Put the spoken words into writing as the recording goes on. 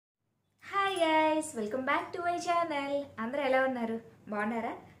guys, welcome back to my channel. అందరూ ఎలా ఉన్నారు?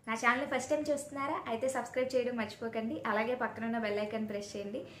 బాగున్నారా? నా ఛానల్ ఫస్ట్ టైం చూస్తున్నారా? అయితే సబ్స్క్రైబ్ చేయడం మర్చిపోకండి. అలాగే పక్కన ఉన్న బెల్ ఐకాన్ ప్రెస్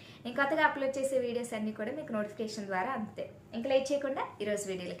చేయండి. నేను కొత్తగా అప్లోడ్ చేసే వీడియోస్ అన్నీ కూడా మీకు నోటిఫికేషన్ ద్వారా అంతే. ఇంకా లేట్ చేయకుండా ఈరోజు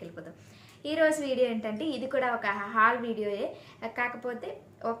వీడియోలోకి వెళ్ళిపోదాం. ఈరోజు వీడియో ఏంటంటే ఇది కూడా ఒక హాల్ వీడియోయే, కాకపోతే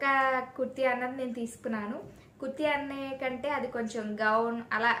ఒక కుర్తీ అన్నది నేను తీసుకున్నాను. కుర్తీ అనే కంటే అది కొంచెం గౌన్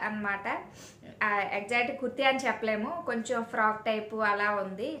అలా అన్నమాట. ఎగ్జాక్ట్ కుర్తీ అని చెప్పలేము, కొంచెం ఫ్రాక్ టైపు అలా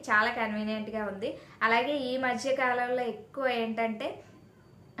ఉంది. చాలా కన్వీనియంట్గా ఉంది. అలాగే ఈ మధ్య కాలంలో ఎక్కువ ఏంటంటే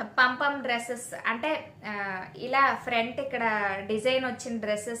పంపం డ్రెస్సెస్ అంటే ఇలా ఫ్రంట్ ఇక్కడ డిజైన్ వచ్చిన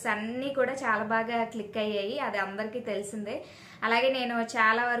డ్రెస్సెస్ అన్నీ కూడా చాలా బాగా క్లిక్ అయ్యాయి. అది అందరికీ తెలిసిందే. అలాగే నేను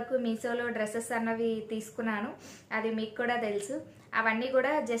చాలా వరకు మీషోలో డ్రెస్సెస్ అన్నవి తీసుకున్నాను, అది మీకు కూడా తెలుసు. అవన్నీ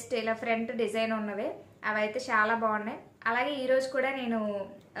కూడా జస్ట్ ఇలా ఫ్రంట్ డిజైన్ ఉన్నవే, అవైతే చాలా బాగున్నాయి. అలాగే ఈరోజు కూడా నేను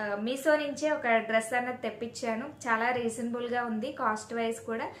మీషో నుంచే ఒక డ్రెస్ అన్నది తెప్పించాను. చాలా రీజనబుల్గా ఉంది కాస్ట్ వైజ్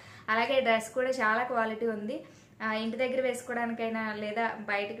కూడా. అలాగే డ్రెస్ కూడా చాలా క్వాలిటీ ఉంది. ఇంటి దగ్గర వేసుకోవడానికైనా లేదా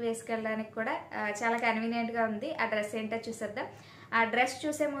బయటకు వేసుకెళ్ళడానికి కూడా చాలా కన్వీనియంట్గా ఉంది. ఆ డ్రెస్ ఏంటో చూసేద్దాం. ఆ డ్రెస్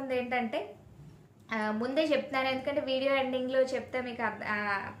చూసే ముందు ఏంటంటే ముందే చెప్తున్నాను, ఎందుకంటే వీడియో ఎండింగ్లో చెప్తే మీకు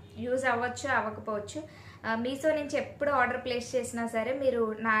యూజ్ అవ్వచ్చు అవ్వకపోవచ్చు. మీషో నుంచి ఎప్పుడు ఆర్డర్ ప్లేస్ చేసినా సరే మీరు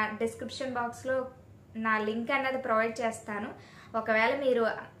నా డిస్క్రిప్షన్ బాక్స్లో నా లింక్ అన్నది ప్రొవైడ్ చేస్తాను. ఒకవేళ మీరు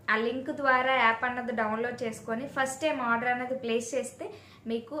ఆ లింక్ ద్వారా యాప్ అన్నది డౌన్లోడ్ చేసుకొని ఫస్ట్ టైం ఆర్డర్ అన్నది ప్లేస్ చేస్తే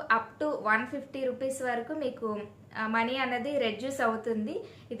మీకు అప్ టు 150 రూపీస్ వరకు మీకు మనీ అన్నది రెడ్యూస్ అవుతుంది.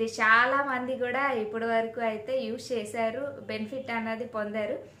 ఇది చాలా మంది కూడా ఇప్పటి వరకు అయితే యూజ్ చేశారు, బెనిఫిట్ అన్నది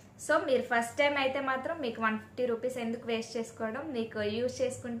పొందారు. సో మీరు ఫస్ట్ టైం అయితే మాత్రం మీకు 150 రూపీస్ ఎందుకు వేస్ట్ చేసుకోవడం, మీకు యూజ్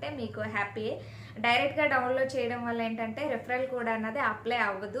చేసుకుంటే మీకు హ్యాపీయే. డైరెక్ట్గా డౌన్లోడ్ చేయడం వల్ల ఏంటంటే రెఫరల్ కోడ్ అన్నది అప్లై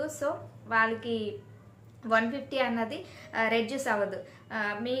అవ్వదు. సో వాళ్ళకి 150 అన్నది రెడ్యూస్ అవ్వదు.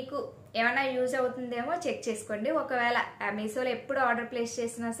 మీకు ఏమైనా యూజ్ అవుతుందేమో చెక్ చేసుకోండి. ఒకవేళ మీషోలో ఎప్పుడు ఆర్డర్ ప్లేస్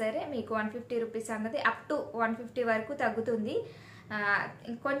చేసినా సరే మీకు 150 రూపీస్ అన్నది అప్ టు 150 వరకు తగ్గుతుంది.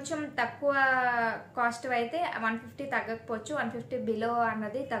 కొంచెం తక్కువ కాస్ట్ అయితే 150 తగ్గకపోవచ్చు, 150 బిలో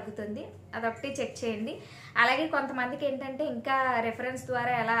అన్నది తగ్గుతుంది. అదొకటి చెక్ చేయండి. అలాగే కొంతమందికి ఏంటంటే ఇంకా రెఫరెన్స్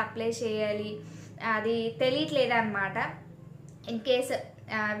ద్వారా ఎలా అప్లై చేయాలి అది తెలియట్లేదు అనమాట. ఇన్ కేస్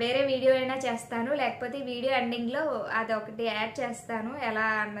వేరే వీడియో అయినా చేస్తాను, లేకపోతే వీడియో ఎండింగ్లో అది ఒకటి యాడ్ చేస్తాను ఎలా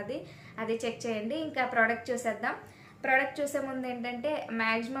అన్నది, అది చెక్ చేయండి. ఇంకా ప్రోడక్ట్ చూసేద్దాం. ప్రోడక్ట్ చూసే ముందు ఏంటంటే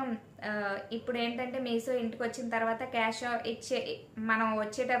మ్యాక్సిమం ఇప్పుడు ఏంటంటే మీషో ఇంటికి వచ్చిన తర్వాత క్యాష్ ఇచ్చే, మనం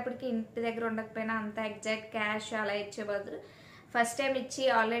వచ్చేటప్పటికి ఇంటి దగ్గర ఉండకపోయినా అంత ఎగ్జాక్ట్ క్యాష్ అలా ఇచ్చే బదులు ఫస్ట్ టైం ఇచ్చి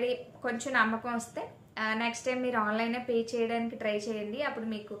ఆల్రెడీ కొంచెం నమ్మకం వస్తే నెక్స్ట్ టైం మీరు ఆన్లైనే పే చేయడానికి ట్రై చేయండి. అప్పుడు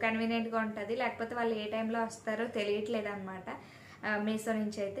మీకు కన్వీనియంట్గా ఉంటుంది. లేకపోతే వాళ్ళు ఏ టైంలో వస్తారో తెలియట్లేదు అనమాట మీషో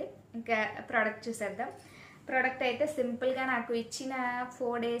నుంచి అయితే. ఇంకా ప్రోడక్ట్ చూసేద్దాం. ప్రోడక్ట్ అయితే సింపుల్గా నాకు ఇచ్చిన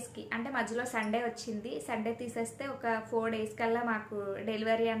 4 డేస్కి, అంటే మధ్యలో సండే వచ్చింది, సండే తీసేస్తే ఒక 4 డేస్ కల్లా మాకు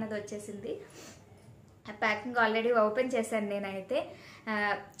డెలివరీ అన్నది వచ్చేసింది. ప్యాకింగ్ ఆల్రెడీ ఓపెన్ చేశాను నేనైతే.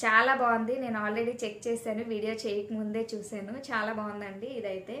 చాలా బాగుంది. నేను ఆల్రెడీ చెక్ చేశాను, వీడియో చేయకముందే చూశాను. చాలా బాగుందండి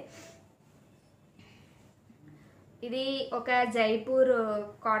ఇదైతే. ఇది ఒక జైపూర్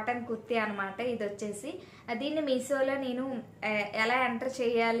కాటన్ కుర్తీ అనమాట. ఇది వచ్చేసి దీన్ని మీషోలో నేను ఎలా ఎంటర్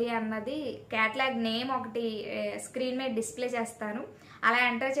చేయాలి అన్నది క్యాటలాగ్ నేమ్ ఒకటి స్క్రీన్ మీద డిస్ప్లే చేస్తాను. అలా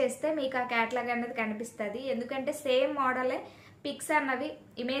ఎంటర్ చేస్తే మీకు ఆ క్యాటలాగ్ అన్నది కనిపిస్తుంది. ఎందుకంటే సేమ్ మోడలే పిక్స్ అన్నవి,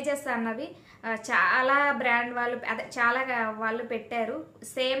 ఇమేజెస్ అన్నవి చాలా బ్రాండ్ వాళ్ళు, అదే చాలా వాళ్ళు పెట్టారు,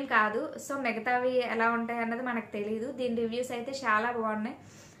 సేమ్ కాదు. సో మిగతావి ఎలా ఉంటాయి అన్నది మనకు తెలియదు. దీని రివ్యూస్ అయితే చాలా బాగున్నాయి,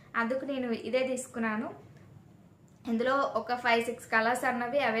 అందుకు నేను ఇదే తీసుకున్నాను. ఇందులో ఒక 5-6 కలర్స్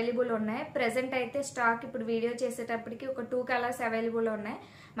అన్నవి అవైలబుల్ ఉన్నాయి. ప్రెజెంట్ అయితే స్టాక్ ఇప్పుడు వీడియో చేసేటప్పటికి ఒక 2 కలర్స్ అవైలబుల్ ఉన్నాయి.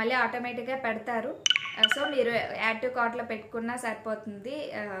 మళ్ళీ ఆటోమేటిక్గా పెడతారు. సో మీరు యాడ్ టు కార్ట్లో పెట్టుకున్నా సరిపోతుంది,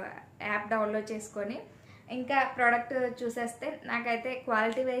 యాప్ డౌన్లోడ్ చేసుకొని. ఇంకా ప్రోడక్ట్ చూసేస్తే నాకైతే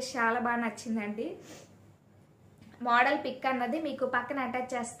క్వాలిటీ వైజ్ చాలా బాగా నచ్చిందండి. మోడల్ పిక్ అన్నది మీకు పక్కన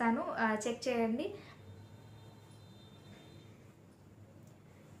అటాచ్ చేస్తాను, చెక్ చేయండి.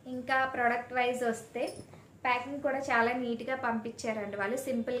 ఇంకా ప్రోడక్ట్ వైజ్ వస్తే ప్యాకింగ్ కూడా చాలా నీట్గా పంపించారండి వాళ్ళు,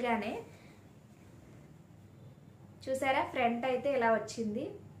 సింపుల్గానే. చూసారా, ఫ్రంట్ అయితే ఇలా వచ్చింది.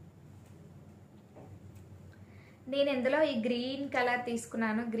 నేను ఇందులో ఈ గ్రీన్ కలర్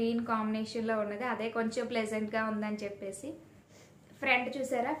తీసుకున్నాను, గ్రీన్ కాంబినేషన్లో ఉన్నది, అదే కొంచెం ప్లెజెంట్గా ఉందని చెప్పేసి. ఫ్రంట్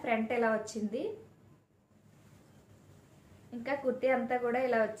చూసారా, ఫ్రంట్ ఇలా వచ్చింది. ఇంకా కుర్తీ అంతా కూడా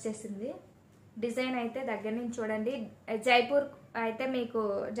ఇలా వచ్చేసింది. డిజైన్ అయితే దగ్గర నుంచి చూడండి. జైపూర్ అయితే మీకు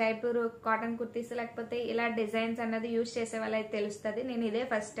జైపూర్ కాటన్ కుర్తీస్ లేకపోతే ఇలా డిజైన్స్ అన్నది యూజ్ చేసే వాళ్ళైతే తెలుస్తుంది. నేను ఇదే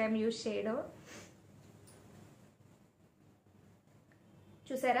ఫస్ట్ టైం యూజ్ చేయడం.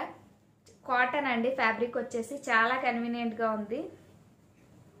 చూసారా, కాటన్ అండి, ఫ్యాబ్రిక్ వచ్చేసి చాలా కన్వీనియంట్గా ఉంది.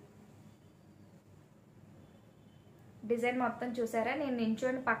 డిజైన్ మొత్తం చూసారా, నేను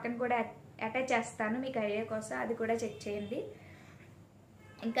నించొని పక్కన కూడా అటాచ్ చేస్తాను మీకు ఐడియా కోసం, అది కూడా చెక్ చేయండి.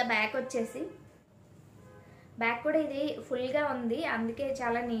 ఇంకా బ్యాక్ వచ్చేసి బ్యాక్ కూడా ఇది ఫుల్గా ఉంది, అందుకే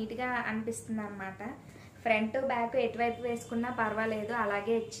చాలా నీట్గా అనిపిస్తుంది అనమాట. ఫ్రంట్ బ్యాక్ ఎటువైపు వేసుకున్నా పర్వాలేదు,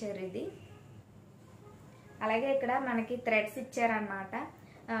 అలాగే ఇచ్చారు ఇది. అలాగే ఇక్కడ మనకి థ్రెడ్స్ ఇచ్చారనమాట.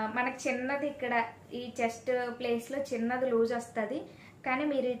 మనకి చిన్నది ఇక్కడ ఈ చెస్ట్ ప్లేస్లో చిన్నది లూజ్ వస్తుంది, కానీ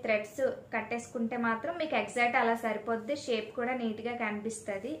మీరు ఈ థ్రెడ్స్ కట్టేసుకుంటే మాత్రం మీకు ఎగ్జాక్ట్ అలా సరిపోద్ది. షేప్ కూడా నీట్గా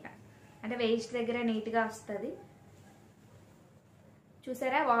కనిపిస్తుంది, అంటే వేస్ట్ దగ్గర నీట్గా వస్తుంది.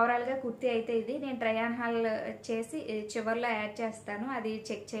 చూసారా, ఓవరాల్గా కుర్తీ అయితే ఇది. నేను ట్రై ఆన్ హాల్ చేసి చివర్లో యాడ్ చేస్తాను, అది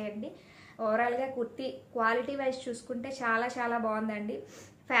చెక్ చేయండి. ఓవరాల్గా కుర్తీ క్వాలిటీ వైజ్ చూసుకుంటే చాలా చాలా బాగుందండి.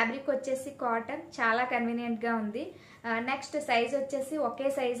 ఫ్యాబ్రిక్ వచ్చేసి కాటన్, చాలా కన్వీనియంట్గా ఉంది. నెక్స్ట్ సైజ్ వచ్చేసి ఒకే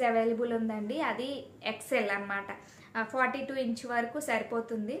సైజ్ అవైలబుల్ ఉందండి, అది ఎక్సెల్ అనమాట. 42 ఇంచ్ వరకు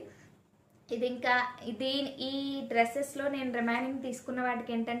సరిపోతుంది. ఇది ఇంకా ఈ డ్రెస్సెస్లో నేను రిమైనింగ్ తీసుకున్న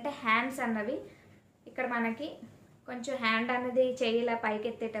వాటికి ఏంటంటే హ్యాండ్స్ అన్నవి ఇక్కడ మనకి కొంచెం హ్యాండ్ అనేది చేయిలా పైకి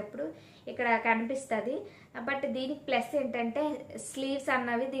ఎత్తేటప్పుడు ఇక్కడ కనిపిస్తుంది. బట్ దీనికి ప్లస్ ఏంటంటే స్లీవ్స్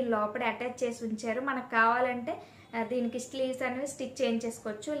అన్నవి దీని లోపల అటాచ్ చేసి ఉంచారు. మనకు కావాలంటే దీనికి స్లీవ్స్ అనేవి స్టిచ్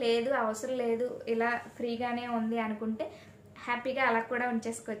చేయించేసుకోవచ్చు, లేదు అవసరం లేదు ఇలా ఫ్రీగానే ఉంది అనుకుంటే హ్యాపీగా అలా కూడా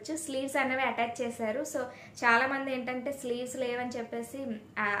ఉంచేసుకోవచ్చు. స్లీవ్స్ అనేవి అటాచ్ చేశారు. సో చాలామంది ఏంటంటే స్లీవ్స్ లేవని చెప్పేసి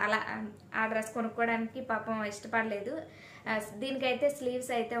అలా ఆ డ్రెస్ కొనుక్కోవడానికి పాపం ఇష్టపడలేదు. దీనికైతే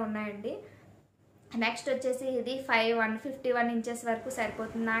స్లీవ్స్ అయితే ఉన్నాయండి. నెక్స్ట్ వచ్చేసి ఇది 151 ఇంచెస్ వరకు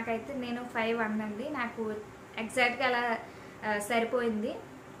సరిపోతుంది. నాకైతే నేను 5'1" అండి, నాకు ఎగ్జాక్ట్గా అలా సరిపోయింది.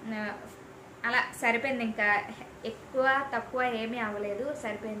 అలా సరిపోయింది, ఇంకా ఎక్కువ తక్కువ ఏమీ అవ్వలేదు,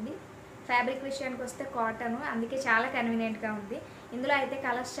 సరిపోయింది. ఫ్యాబ్రిక్ విషయానికి వస్తే కాటన్, అందుకే చాలా కన్వీనియంట్గా ఉంది. ఇందులో అయితే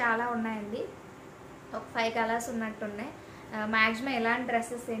కలర్స్ చాలా ఉన్నాయండి, ఒక 5 కలర్స్ ఉన్నట్టున్నాయి. మ్యాక్సిమం ఎలాంటి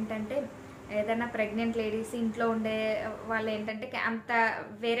డ్రెస్సెస్ ఏంటంటే ఏదైనా ప్రెగ్నెంట్ లేడీస్ ఇంట్లో ఉండే వాళ్ళు ఏంటంటే అంత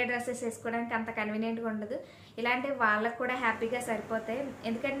వేరే డ్రెస్సెస్ వేసుకోవడానికి అంత కన్వీనియంట్గా ఉండదు, ఇలాంటి వాళ్ళకు కూడా హ్యాపీగా సరిపోతాయి.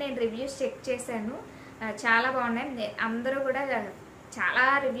 ఎందుకంటే నేను రివ్యూస్ చెక్ చేశాను, చాలా బాగున్నాయి. అందరూ కూడా చాలా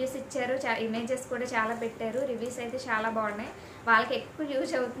రివ్యూస్ ఇచ్చారు, ఇమేజెస్ కూడా చాలా పెట్టారు. రివ్యూస్ అయితే చాలా బాగున్నాయి, వాళ్ళకి ఎక్కువ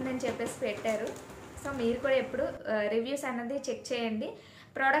యూజ్ అవుతుందని చెప్పేసి పెట్టారు. సో మీరు కూడా ఎప్పుడు రివ్యూస్ అన్నది చెక్ చేయండి.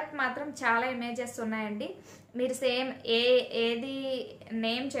 ప్రోడక్ట్ మాత్రం చాలా ఇమేజెస్ ఉన్నాయండి. మీరు సేమ్ ఏది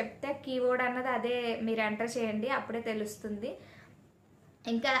నేమ్ చెప్తే కీవర్డ్ అన్నది అదే మీరు ఎంటర్ చేయండి, అప్పుడే తెలుస్తుంది.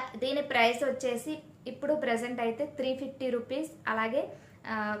 ఇంకా దీని ప్రైస్ వచ్చేసి ఇప్పుడు ప్రజెంట్ అయితే 350 రూపీస్. అలాగే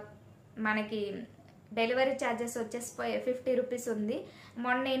మనకి డెలివరీ ఛార్జెస్ వచ్చేసి 50 రూపీస్ ఉంది.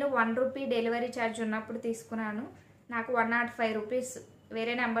 మొన్న నేను 1 రూపీ డెలివరీ ఛార్జ్ ఉన్నప్పుడు తీసుకున్నాను, నాకు 105 రూపీస్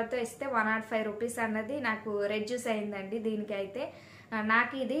వేరే నెంబర్తో ఇస్తే 105 రూపీస్ అన్నది నాకు రెడ్యూస్ అయిందండి. దీనికైతే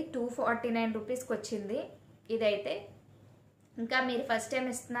నాకు ఇది 249 రూపీస్కి వచ్చింది ఇదైతే. ఇంకా మీరు ఫస్ట్ టైం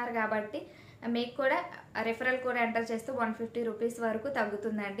ఇస్తున్నారు కాబట్టి మీకు కూడా రిఫరల్ కోడ్ ఎంటర్ చేస్తే 150 రూపీస్ వరకు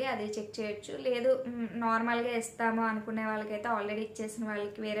తగ్గుతుందండి, అది చెక్ చేయొచ్చు. లేదు నార్మల్గా ఇస్తాము అనుకునే వాళ్ళకైతే ఆల్రెడీ ఇచ్చేసిన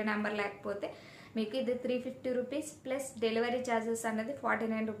వాళ్ళకి వేరే నెంబర్ లేకపోతే మీకు ఇది 350 రూపీస్ ప్లస్ డెలివరీ ఛార్జెస్ అన్నది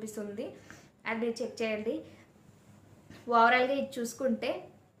 49 రూపీస్ ఉంది, అది చెక్ చేయండి. ఓవరాల్గా ఇది చూసుకుంటే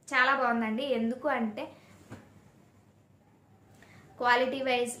చాలా బాగుందండి. ఎందుకు అంటే క్వాలిటీ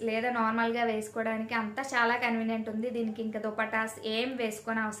వైజ్ లేదా నార్మల్గా వేసుకోవడానికి అంతా చాలా కన్వీనియంట్ ఉంది. దీనికి ఇంకా దుపటాస్ ఏం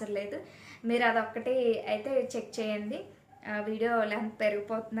వేసుకొని అవసరం లేదు, మీరు అదొక్కటి అయితే చెక్ చేయండి. వీడియో లెంత్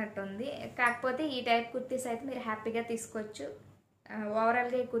పెరిగిపోతున్నట్టుంది, కాకపోతే ఈ టైప్ కుర్తీస్ అయితే మీరు హ్యాపీగా తీసుకోవచ్చు.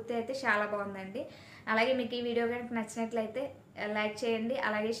 ఓవరాల్గా ఈ కుర్తీ అయితే చాలా బాగుందండి. అలాగే మీకు ఈ వీడియో కనుక నచ్చినట్లయితే లైక్ చేయండి,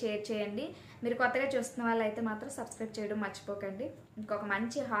 అలాగే షేర్ చేయండి. మీరు కొత్తగా చూస్తున్న వాళ్ళు అయితే మాత్రం సబ్స్క్రైబ్ చేయడం మర్చిపోకండి. ఇంకొక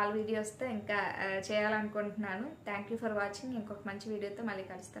మంచి హాల్ వీడియోస్తో ఇంకా చేయాలనుకుంటున్నాను. Thank you for watching. ఇంకొక మంచి వీడియోతో మళ్ళీ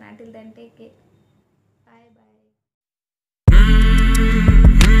కలుస్తాను. Until then take care.